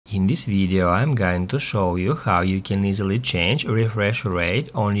In this video, I'm going to show you how you can easily change refresh rate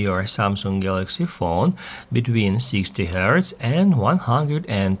on your Samsung Galaxy phone between 60 Hz and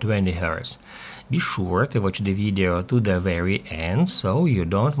 120 Hz. Be sure to watch the video to the very end so you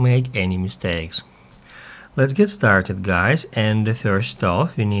don't make any mistakes. Let's get started, guys, and first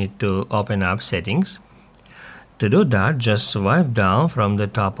off we need to open up settings. To do that, just swipe down from the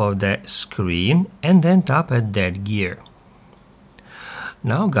top of the screen and then tap at that gear.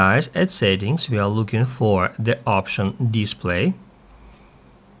 Now guys, at settings we are looking for the option display,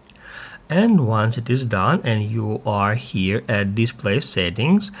 and once it is done and you are here at display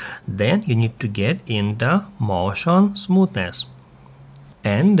settings, then you need to get into motion smoothness.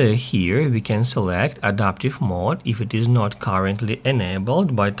 And here we can select adaptive mode if it is not currently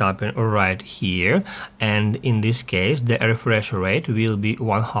enabled by tapping right here, and in this case the refresh rate will be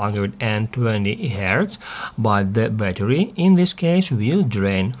 120 Hz, but the battery in this case will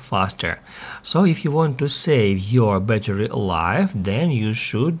drain faster. So if you want to save your battery life, then you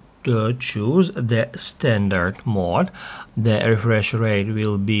should choose the standard mode. The refresh rate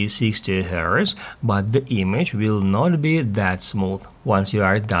will be 60 Hz, but the image will not be that smooth. Once you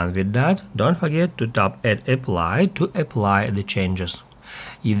are done with that, don't forget to tap at apply to apply the changes.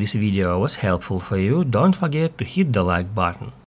 If this video was helpful for you, don't forget to hit the like button.